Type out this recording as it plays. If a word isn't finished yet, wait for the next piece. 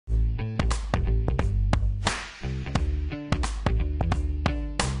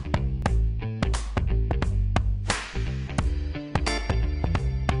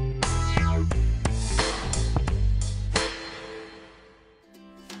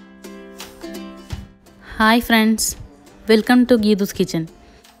Hi friends, welcome to Geethu's Kitchen.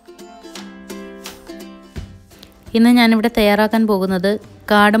 ഇന്ന് ഞാൻ ഇവിടെ തയ്യാറാക്കാൻ പോകുന്നത്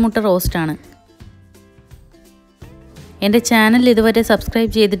കാടമുട്ട റോസ്റ്റ് ആണ്. എൻ്റെ ചാനൽ ഇതുവരെ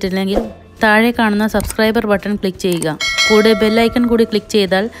സബ്സ്ക്രൈബ് ചെയ്തിട്ടില്ലെങ്കിൽ താഴെ കാണുന്ന സബ്സ്ക്രൈബർ ബട്ടൺ ക്ലിക്ക് ചെയ്യുക. കൂടെ ബെൽ ഐക്കൺ കൂടി ക്ലിക്ക്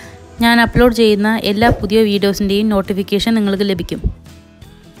ചെയ്താൽ ഞാൻ അപ്ലോഡ് ചെയ്യുന്ന എല്ലാ പുതിയ വീഡിയോസിൻ്റെയും നോട്ടിഫിക്കേഷൻ നിങ്ങൾക്ക് ലഭിക്കും.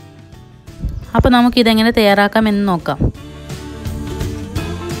 അപ്പോൾ നമുക്ക് ഇതെങ്ങനെ തയ്യാറാക്കാമെന്ന് നോക്കാം.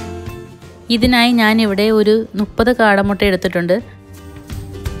 ഇതിനായി ഞാൻ ഇവിടെ ഒരു 30 കാടമുട്ട എടുത്തിട്ടുണ്ട്.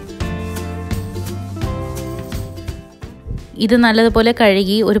 ഇത് നല്ലതുപോലെ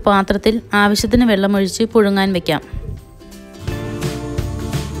കഴുകി ഒരു പാത്രത്തിൽ ആവശ്യത്തിന് വെള്ളമൊഴിച്ച് പുഴുങ്ങാൻ വെക്കാം.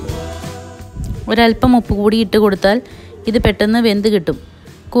 ഒരല്പം ഉപ്പ് കൂടി ഇട്ട് കൊടുത്താൽ ഇത് പെട്ടെന്ന് വെന്ത് കിട്ടും.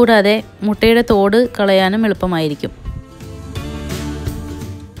 കൂടാതെ മുട്ടയുടെ തോട് കളയാനും എളുപ്പമായിരിക്കും.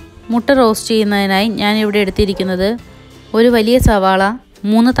 മുട്ട റോസ്റ്റ് ചെയ്യുന്നതിനായി ഞാൻ ഇവിടെ എടുത്തിരിക്കുന്നത് ഒരു വലിയ സവാള,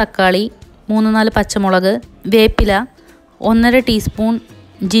 3 തക്കാളി, 3-4 പച്ചമുളക്, വേപ്പില, 1.5 ടീസ്പൂൺ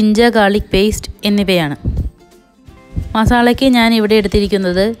ജിഞ്ചർ ഗാർലിക് പേസ്റ്റ് എന്നിവയാണ്. മസാലയ്ക്ക് ഞാൻ ഇവിടെ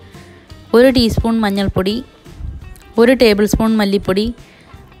എടുത്തിരിക്കുന്നത് 1 ടീസ്പൂൺ മഞ്ഞൾപ്പൊടി, 1 ടേബിൾ സ്പൂൺ മല്ലിപ്പൊടി,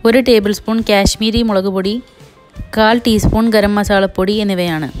 1 ടേബിൾ സ്പൂൺ കാശ്മീരി മുളക് പൊടി, 1/4 ടീസ്പൂൺ ഗരം മസാലപ്പൊടി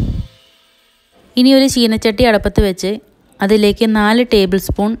എന്നിവയാണ്. ഇനി ഒരു ചീനച്ചട്ടി അടുപ്പത്ത് വെച്ച് അതിലേക്ക് 4 ടേബിൾ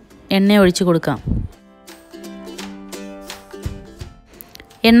സ്പൂൺ എണ്ണ ഒഴിച്ചു കൊടുക്കാം.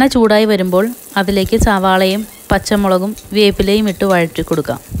 എണ്ണ ചൂടായി വരുമ്പോൾ അതിലേക്ക് സവാളയും പച്ചമുളകും വേപ്പിലയും ഇട്ട് വഴറ്റി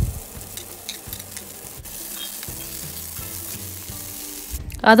കൊടുക്കാം.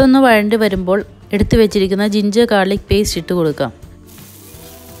 അതൊന്ന് വഴണ്ടി വരുമ്പോൾ എടുത്തു വെച്ചിരിക്കുന്ന ജിഞ്ചർ ഗാർലിക് പേസ്റ്റ് ഇട്ട് കൊടുക്കാം.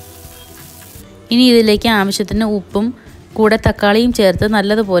 ഇനി ഇതിലേക്ക് ആവശ്യത്തിന് ഉപ്പും കൂടെ തക്കാളിയും ചേർത്ത്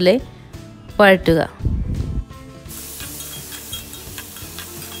നല്ലതുപോലെ വഴറ്റുക.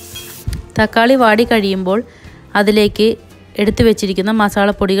 തക്കാളി വാടി കഴിയുമ്പോൾ അതിലേക്ക് എടുത്തു വെച്ചിരിക്കുന്ന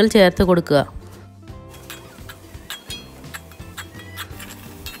മസാലപ്പൊടികൾ ചേർത്ത് കൊടുക്കുക.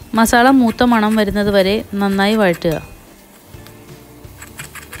 മസാല മൂത്ത മണം വരുന്നത് വരെ നന്നായി വഴറ്റുക.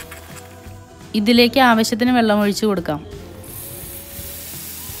 ഇതിലേക്ക് ആവശ്യത്തിന് വെള്ളം ഒഴിച്ചു കൊടുക്കാം.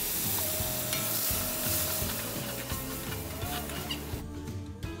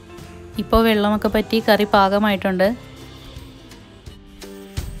 ഇപ്പോൾ വെള്ളമൊക്കെ പറ്റി കറി പാകമായിട്ടുണ്ട്.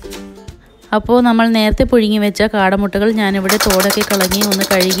 അപ്പോൾ നമ്മൾ നേരത്തെ പുഴുങ്ങി വെച്ച കാടമുട്ടകൾ ഞാനിവിടെ തോടൊക്കെ കളഞ്ഞ് ഒന്ന്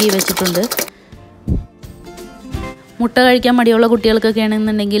കഴുകി വെച്ചിട്ടുണ്ട്. മുട്ട കഴിക്കാൻ മടിയുള്ള കുട്ടികൾക്കൊക്കെ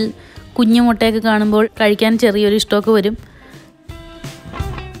ആണെന്നുണ്ടെങ്കിൽ കുഞ്ഞു മുട്ടയൊക്കെ കാണുമ്പോൾ കഴിക്കാൻ ചെറിയൊരു ഇഷ്ടമൊക്കെ വരും.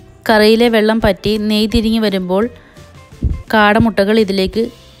 കറിയിലെ വെള്ളം പറ്റി നെയ്യ് തിരിഞ്ഞ് വരുമ്പോൾ കാടമുട്ടകൾ ഇതിലേക്ക്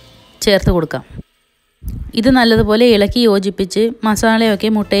ചേർത്ത് കൊടുക്കാം. ഇത് നല്ലതുപോലെ ഇളക്കി യോജിപ്പിച്ച്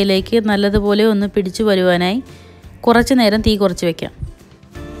മസാലയൊക്കെ മുട്ടയിലേക്ക് നല്ലതുപോലെ ഒന്ന് പിടിച്ചു വരുവാനായി കുറച്ച് നേരം തീ കുറച്ച് വയ്ക്കാം.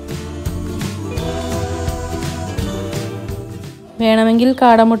 വേണമെങ്കിൽ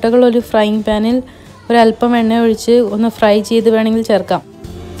കാടമുട്ടകൾ ഒരു ഫ്രൈയിങ് പാനിൽ ഒരല്പം എണ്ണ ഒഴിച്ച് ഒന്ന് ഫ്രൈ ചെയ്ത് വേണമെങ്കിൽ ചേർക്കാം.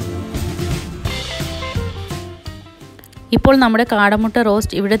 ഇപ്പോൾ നമ്മുടെ കാടമുട്ട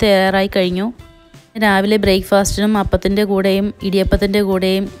റോസ്റ്റ് ഇവിടെ തയ്യാറായി കഴിഞ്ഞു. രാവിലെ ബ്രേക്ക്ഫാസ്റ്റിനും അപ്പത്തിൻ്റെ കൂടെയും ഇടിയപ്പത്തിൻ്റെ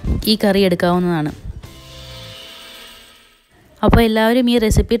കൂടെയും ഈ കറി എടുക്കാവുന്നതാണ്. അപ്പോൾ എല്ലാവരും ഈ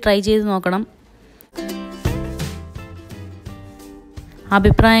റെസിപ്പി ട്രൈ ചെയ്ത് നോക്കണം.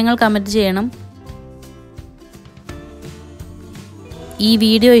 അഭിപ്രായങ്ങൾ കമൻറ്റ് ചെയ്യണം. ഈ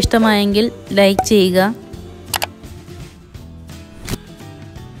വീഡിയോ ഇഷ്ടമായെങ്കിൽ ലൈക്ക് ചെയ്യുക.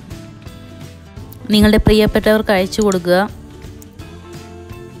 നിങ്ങളുടെ പ്രിയപ്പെട്ടവർക്ക് അയച്ചു കൊടുക്കുക.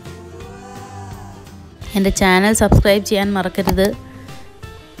 എൻ്റെ ചാനൽ സബ്സ്ക്രൈബ് ചെയ്യാൻ മറക്കരുത്.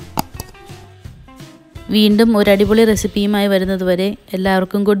 വീണ്ടും ഒരു അടിപൊളി റെസിപ്പിയുമായി വരുന്നതുവരെ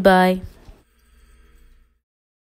എല്ലാവർക്കും ഗുഡ് ബൈ.